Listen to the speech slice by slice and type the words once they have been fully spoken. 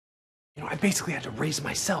You know, I basically had to raise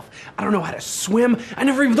myself. I don't know how to swim. I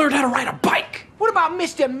never even learned how to ride a bike. What about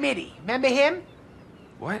Mr. Mitty? Remember him?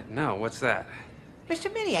 What? No, what's that?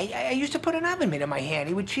 Mr. Mitty, I used to put an oven mitt in my hand.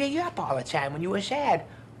 He would cheer you up all the time when you were sad.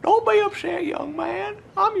 Don't be upset, young man.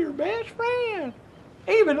 I'm your best friend.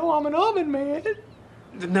 Even though I'm an oven mitt.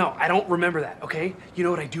 No, I don't remember that, okay? You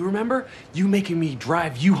know what I do remember? You making me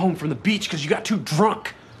drive you home from the beach because you got too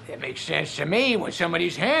drunk. It makes sense to me. When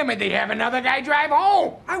somebody's hammered, they have another guy drive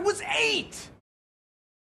home. I was 8.